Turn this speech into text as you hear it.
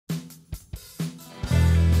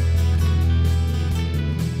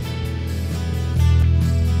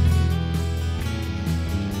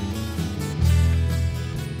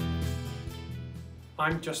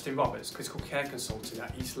I'm Justin Roberts, Critical Care Consultant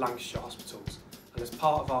at East Lancashire Hospitals, and as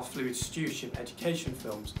part of our Fluid Stewardship education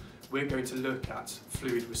films, we're going to look at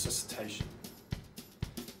fluid resuscitation.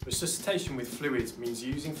 Resuscitation with fluids means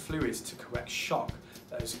using fluids to correct shock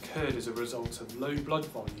that has occurred as a result of low blood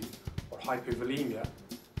volume or hypovolemia.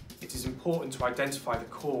 It is important to identify the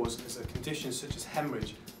cause, as a condition such as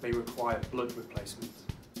hemorrhage may require blood replacement.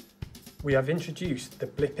 We have introduced the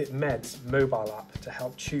Blip It Meds mobile app to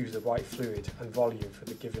help choose the right fluid and volume for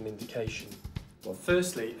the given indication. Well,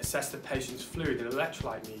 firstly, assess the patient's fluid and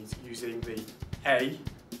electrolyte needs using the A,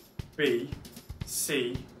 B,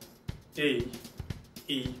 C, D,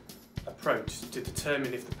 E approach to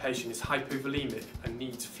determine if the patient is hypovolemic and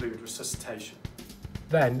needs fluid resuscitation.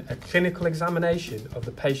 Then, a clinical examination of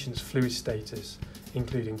the patient's fluid status,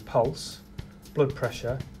 including pulse, blood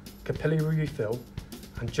pressure, capillary refill,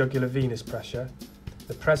 and jugular venous pressure,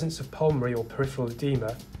 the presence of pulmonary or peripheral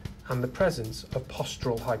edema, and the presence of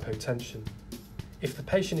postural hypotension. If the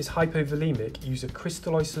patient is hypovolemic, use a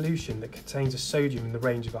crystalloid solution that contains a sodium in the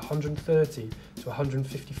range of 130 to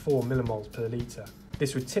 154 millimoles per litre.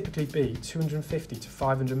 This would typically be 250 to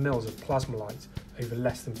 500 ml of plasmolyte over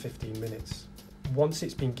less than 15 minutes. Once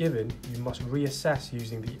it's been given, you must reassess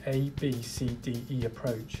using the A, B, C, D, E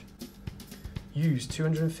approach. Use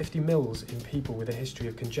 250 ml in people with a history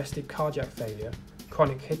of congestive cardiac failure,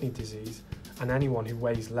 chronic kidney disease, and anyone who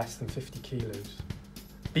weighs less than 50 kilos.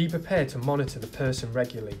 Be prepared to monitor the person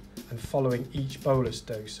regularly, and following each bolus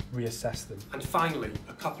dose, reassess them. And finally,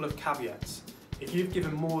 a couple of caveats. If you've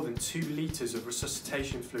given more than 2 litres of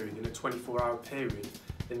resuscitation fluid in a 24-hour period,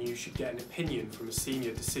 then you should get an opinion from a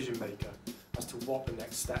senior decision maker as to what the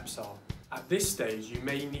next steps are. At this stage, you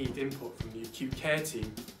may need input from the acute care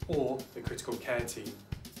team or the critical care team.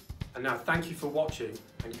 And now, thank you for watching,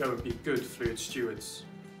 and go and be good fluid stewards.